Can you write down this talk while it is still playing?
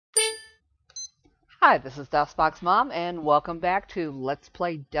Hi, this is DOSBox Mom, and welcome back to Let's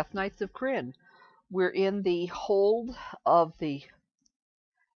Play Death Knights of Krynn. We're in the hold of the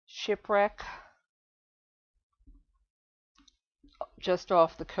shipwreck just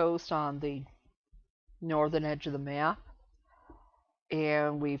off the coast on the northern edge of the map,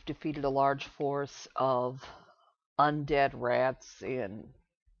 and we've defeated a large force of undead rats and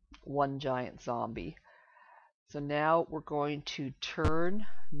one giant zombie. So now we're going to turn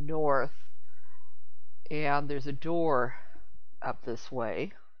north, and there's a door up this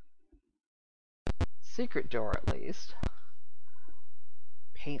way. Secret door, at least.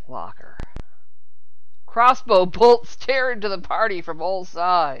 Paint locker. Crossbow bolts tear into the party from all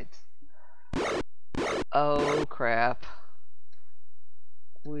sides. Oh crap.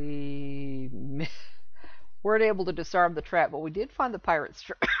 We weren't able to disarm the trap, but we did find the pirate's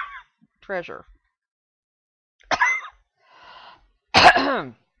treasure.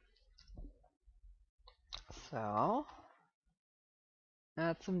 So,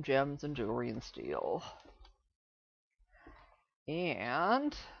 that's some gems and jewelry and steel.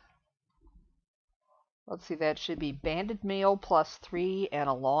 And let's see, that should be banded mail +3 and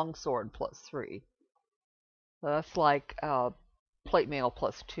a longsword +3. So that's like plate mail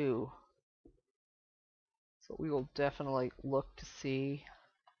 +2. So we will definitely look to see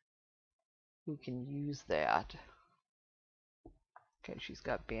who can use that. Okay, she's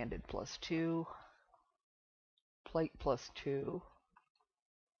got banded +2, plate +2.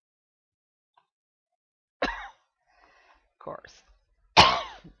 Of course.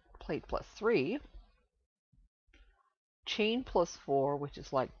 Plate +3. Chain +4, which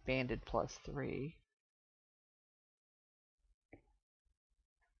is like banded +3.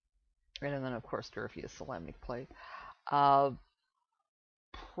 And then, of course, Durfia's Ceramic plate.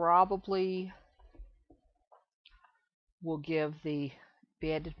 Probably will give the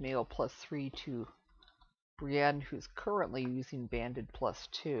banded mail +3 to Brienne, who's currently using banded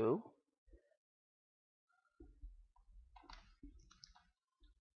 +2.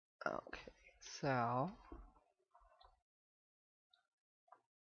 Okay, so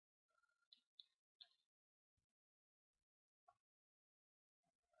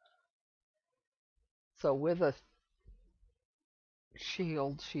with a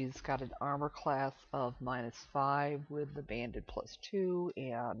shield, she's got an armor class of -5 with the banded +2,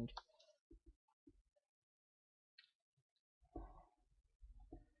 and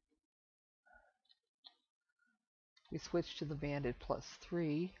we switch to the banded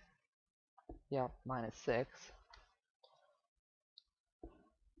 +3. Yep, -6.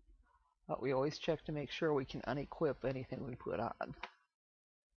 But we always check to make sure we can unequip anything we put on.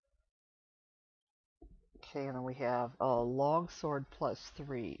 Okay, and then we have a longsword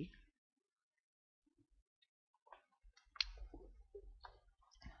 +3.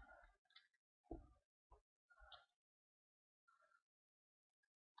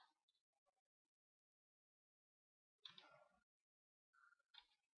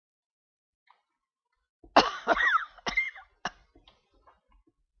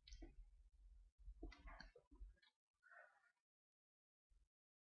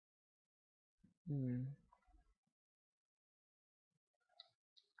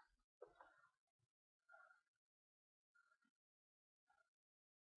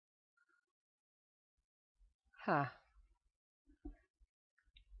 Huh.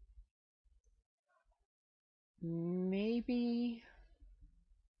 Maybe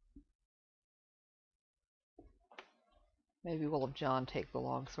we'll have John take the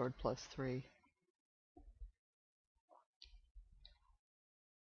longsword +3.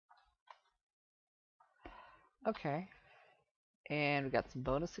 Okay. And we got some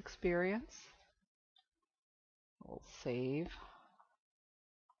bonus experience. We'll save.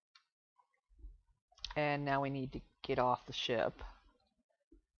 And now we need to get off the ship.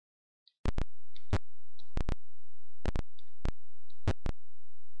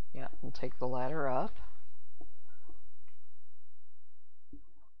 Yeah, we'll take the ladder up.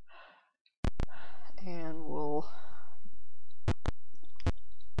 And we'll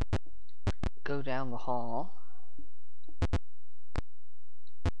go down the hall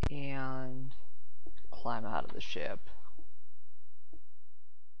and climb out of the ship.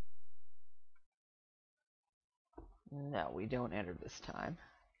 No, we don't enter this time.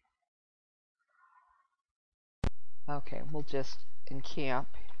 Okay, we'll just encamp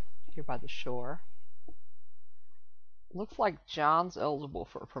here by the shore. Looks like John's eligible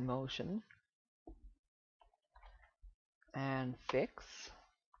for promotion. And fix.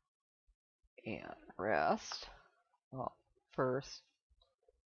 And rest. Well, first.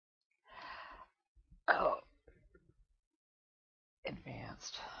 Oh.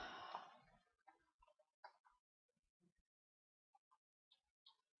 Advanced.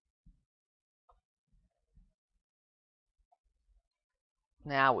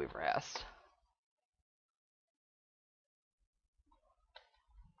 Now we rest.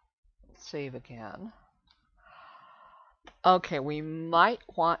 Save again. Okay, we might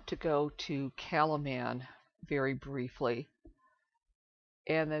want to go to Kalaman very briefly.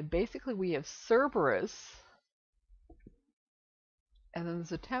 And then basically we have Cerberus. And then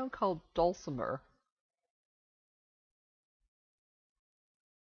there's a town called Dulcimer.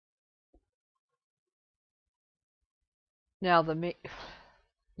 Now the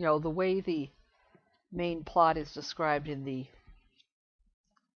way the main plot is described in the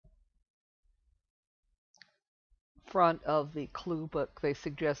front of the clue book, they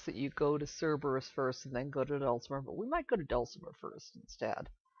suggest that you go to Cerberus first and then go to Dulcimer, but we might go to Dulcimer first instead.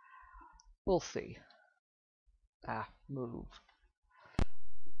 We'll see. Move.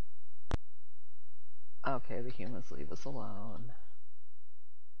 Okay, the humans leave us alone.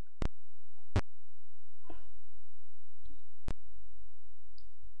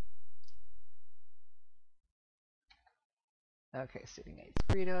 Okay, sitting aids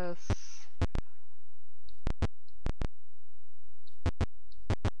greet us.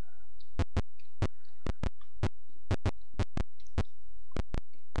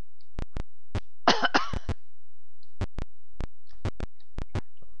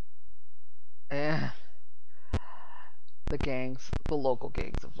 And the local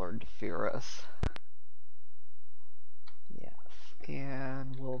gangs have learned to fear us. Yes,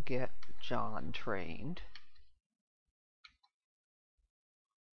 and we'll get John trained.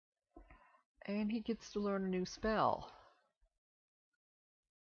 And he gets to learn a new spell.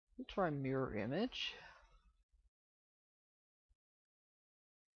 We'll try mirror image.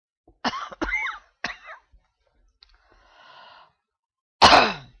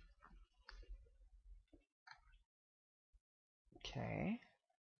 Okay.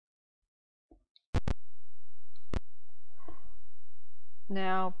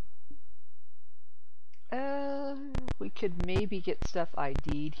 Now, we could maybe get stuff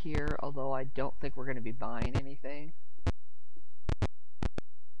ID'd here, although I don't think we're going to be buying anything.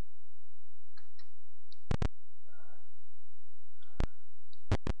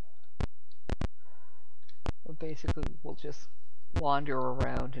 But basically, we'll just wander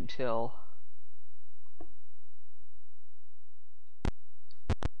around until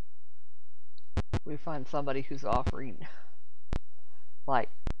we find somebody who's offering, like,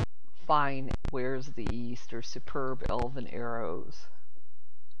 fine wares of the East or superb elven arrows.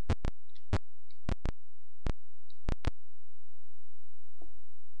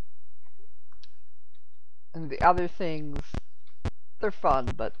 And the other things, they're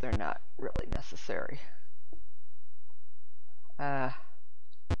fun, but they're not really necessary.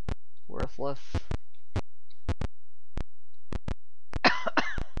 Worthless.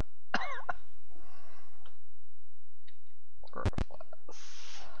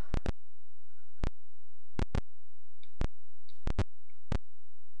 Worthless.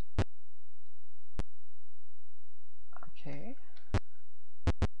 Okay.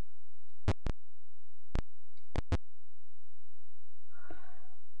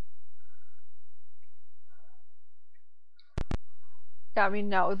 Yeah, I mean,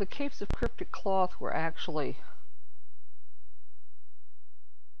 now the Capes of Cryptic Cloth were actually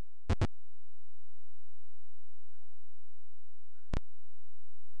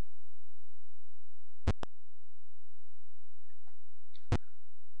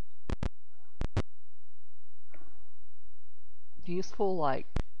useful, like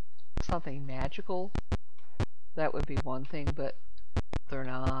something magical. That would be one thing, but they're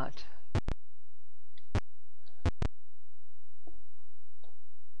not.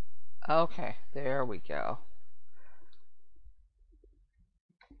 Okay, there we go.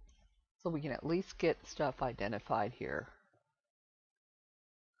 So we can at least get stuff identified here.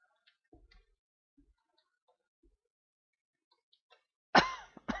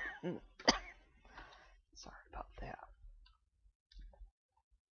 Sorry about that.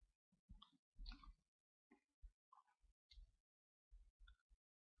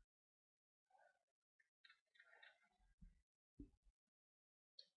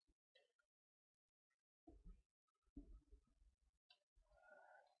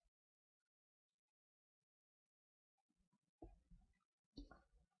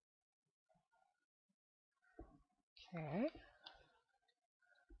 Okay.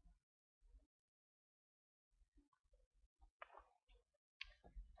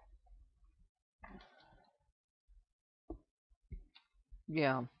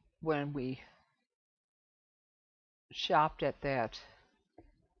 Yeah, when we shopped at that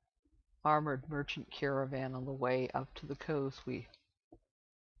armored merchant caravan on the way up to the coast, we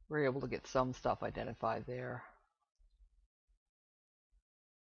were able to get some stuff identified there.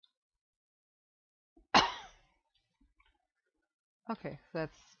 Okay,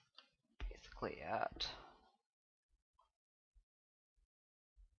 that's basically it.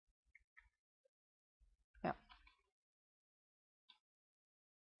 Yeah.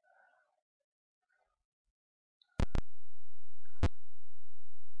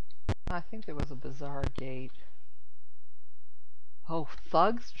 I think there was a bizarre gate. Oh,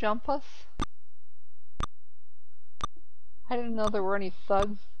 thugs jump us? I didn't know there were any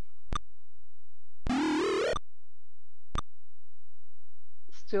thugs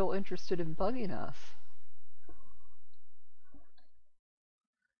still interested in bugging us.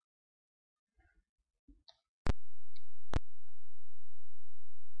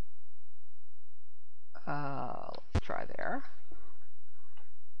 Let's try there.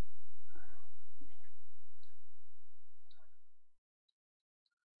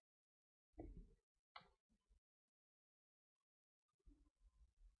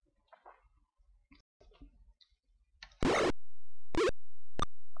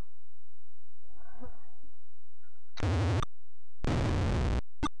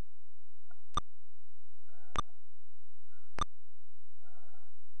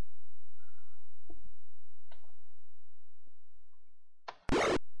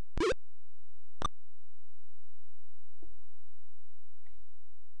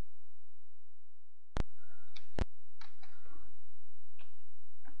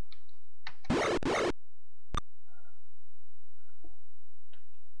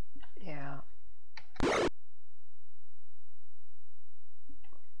 Yeah.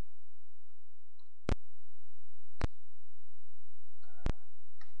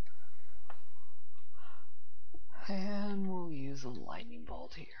 And we'll use a lightning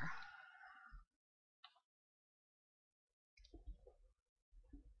bolt here.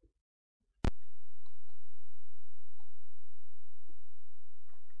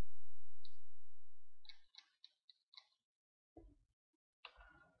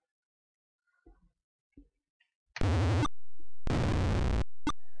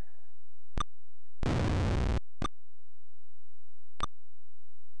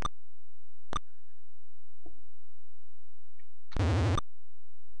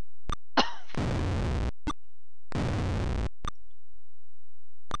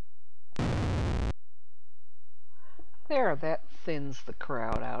 There, that thins the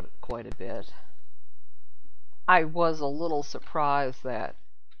crowd out quite a bit. I was a little surprised that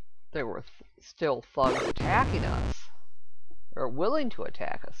there were still thugs attacking us, or willing to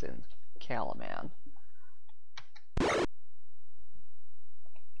attack us in Kalaman.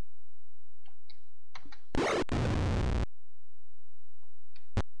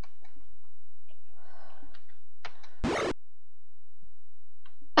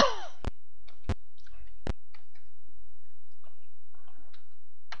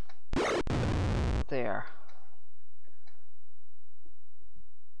 There.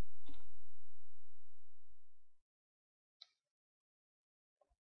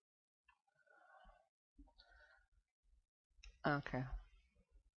 Okay.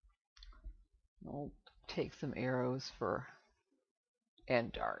 We'll take some arrows for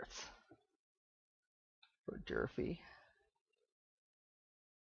and darts for Durfee.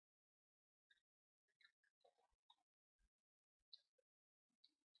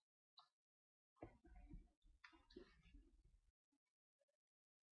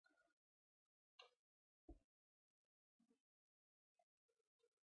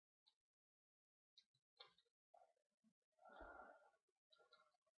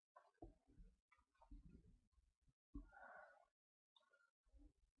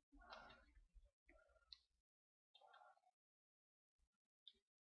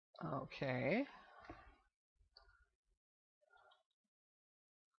 Okay.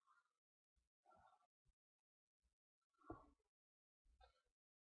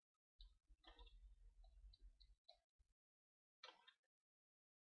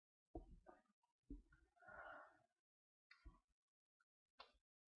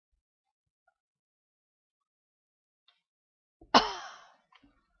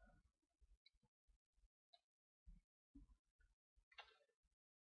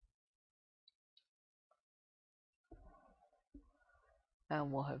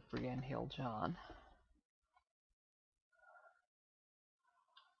 And we'll have Brienne heal John.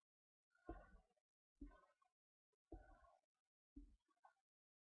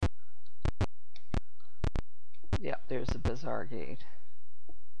 Yep, there's the bizarre gate.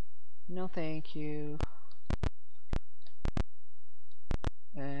 No thank you.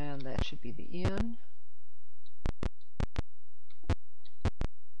 And that should be the inn.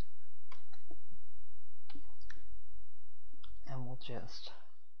 And we'll just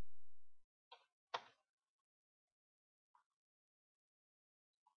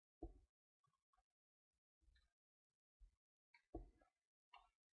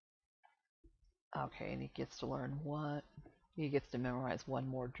Okay, and he gets to learn what? He gets to memorize one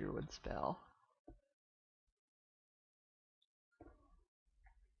more druid spell.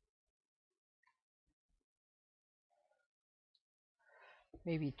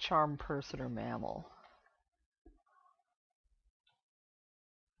 Maybe charm person or mammal.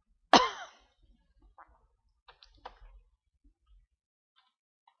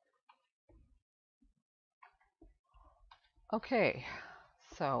 Okay,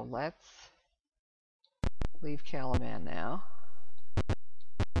 so let's leave Kalaman now.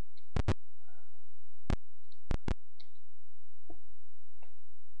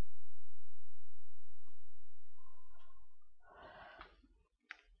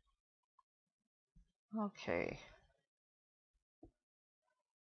 Okay.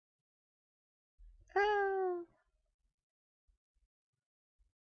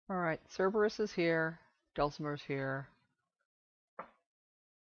 Alright, Cerberus is here. Dulcimer's here.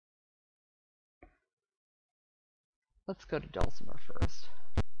 Let's go to Dulcimer first.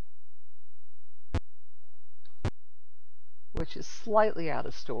 Which is slightly out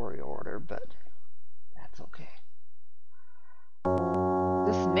of story order, but that's okay.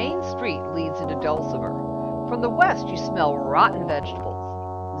 This main street leads into Dulcimer. From the west you smell rotten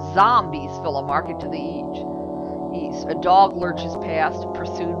vegetables. Zombies fill a market to the east. A dog lurches past,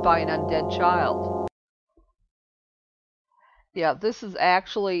 pursued by an undead child. Yeah, this is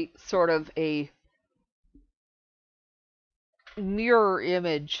actually sort of a mirror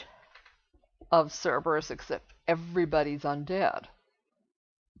image of Cerberus, except everybody's undead.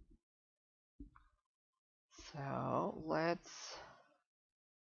 So let's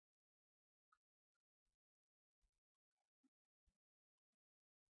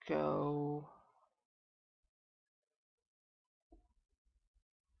go.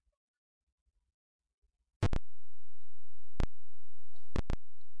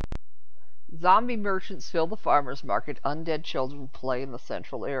 Zombie merchants fill the farmer's market. Undead children play in the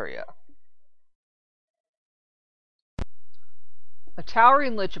central area. A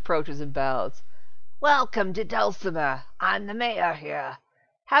towering lich approaches and bows. Welcome to Dulcimer. I'm the mayor here.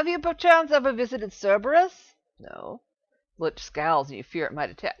 Have you perchance ever visited Cerberus? No. Lich scowls and you fear it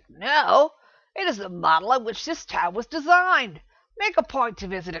might attack. No! It is the model on which this town was designed. Make a point to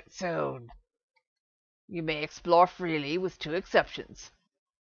visit it soon. You may explore freely with 2 exceptions.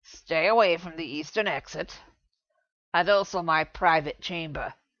 Stay away from the eastern exit, and also my private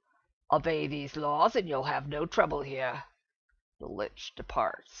chamber. Obey these laws and you'll have no trouble here. The lich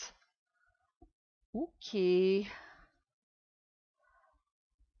departs. Okay.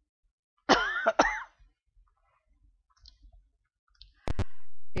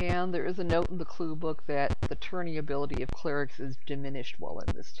 And there is a note in the clue book that the turning ability of clerics is diminished while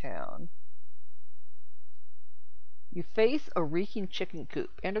in this town. You face a reeking chicken coop.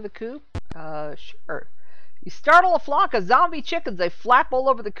 Enter the coop? Sure. You startle a flock of zombie chickens. They flap all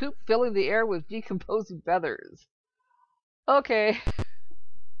over the coop, filling the air with decomposing feathers. Okay.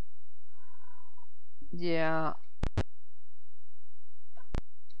 Yeah.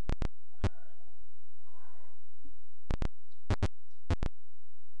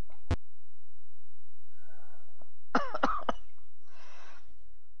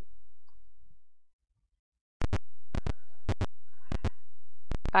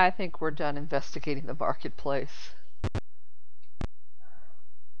 I think we're done investigating the marketplace.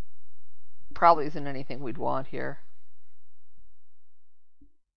 Probably isn't anything we'd want here.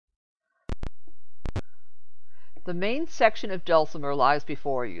 The main section of Dulcimer lies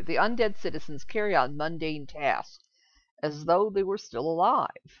before you. The undead citizens carry on mundane tasks, as though they were still alive.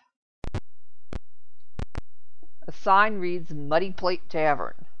 A sign reads Muddy Plate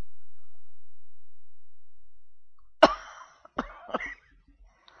Tavern.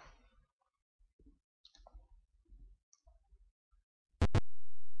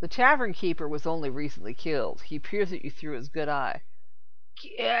 The tavern keeper was only recently killed. He peers at you through his good eye.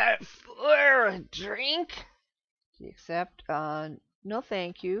 Care for a drink? Do you accept? No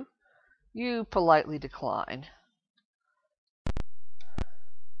thank you. You politely decline.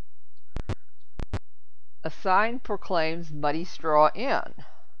 A sign proclaims Muddy Straw Inn.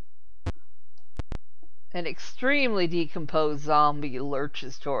 An extremely decomposed zombie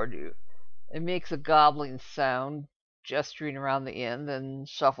lurches toward you. It makes a gobbling sound, gesturing around the inn, then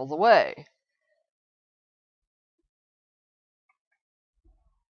shuffles away.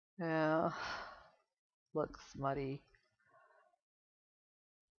 Yeah, looks muddy.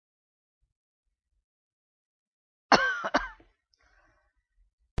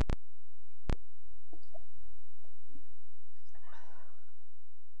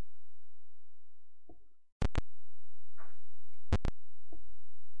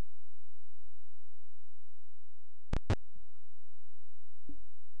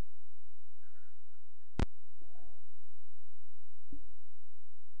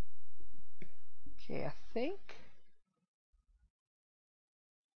 Okay, I think.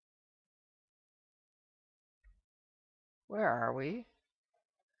 Where are we?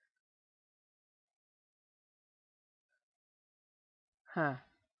 Huh.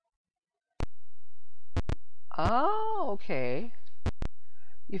 Oh, okay.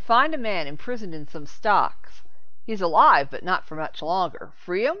 You find a man imprisoned in some stocks. He's alive, but not for much longer.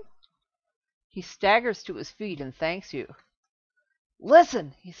 Free him? He staggers to his feet and thanks you.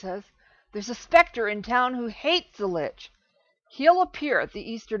 Listen, he says. There's a specter in town who hates the lich. He'll appear at the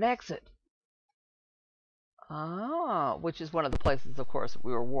eastern exit. Ah, which is one of the places, of course,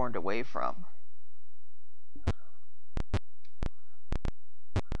 we were warned away from.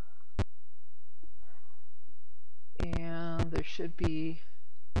 And there should be...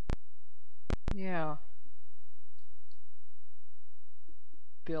 yeah.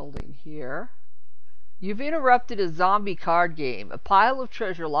 Building here. You've interrupted a zombie card game. A pile of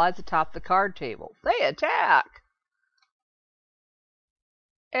treasure lies atop the card table. They attack!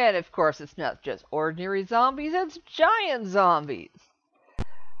 And of course, it's not just ordinary zombies, it's giant zombies.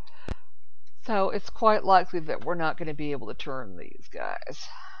 So it's quite likely that we're not going to be able to turn these guys.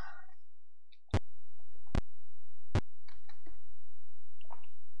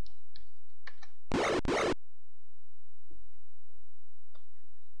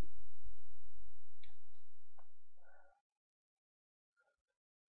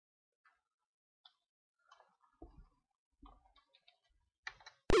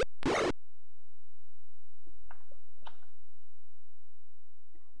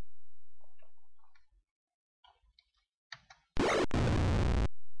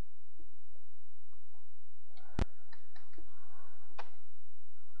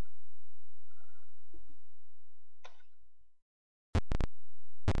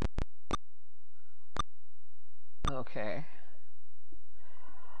 Okay.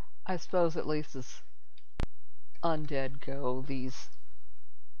 I suppose at least as undead go, these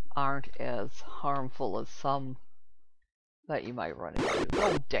aren't as harmful as some that you might run into.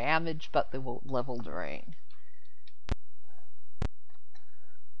 They'll damage, but they won't level drain.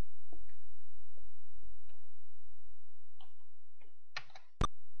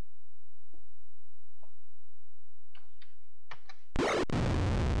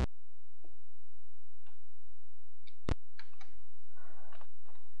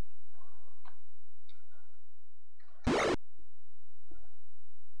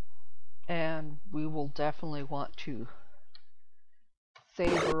 And we will definitely want to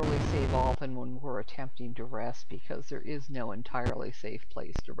save early, save often when we're attempting to rest, because there is no entirely safe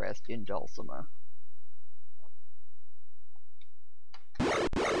place to rest in Dulcimer.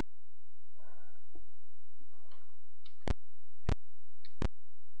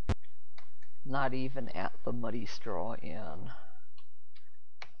 Not even at the Muddy Straw Inn.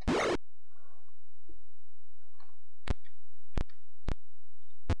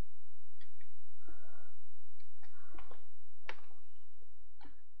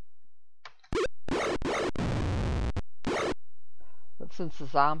 But since the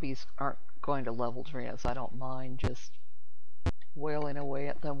zombies aren't going to level drain us, I don't mind just wailing away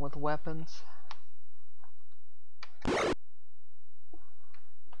at them with weapons.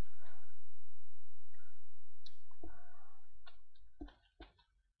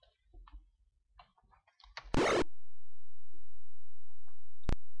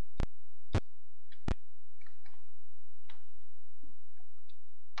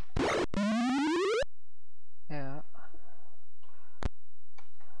 Yeah.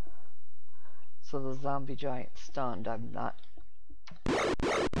 So the zombie giant's stunned. I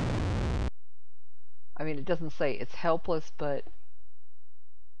mean, it doesn't say it's helpless, but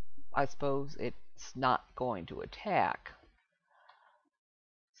I suppose it's not going to attack.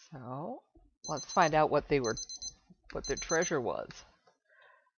 So let's find out what their treasure was.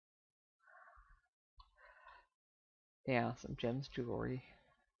 Yeah, some gems, jewelry,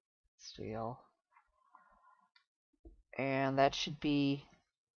 steel. And that should be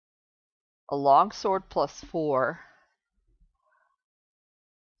a longsword +4,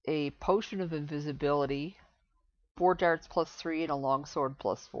 a potion of invisibility, 4 darts +3, and a longsword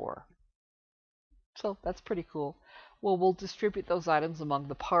 +4. So that's pretty cool. Well, we'll distribute those items among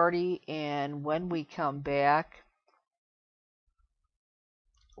the party, and when we come back,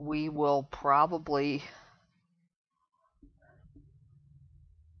 we will probably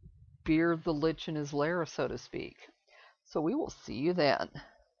beard the lich in his lair, so to speak. So we will see you then.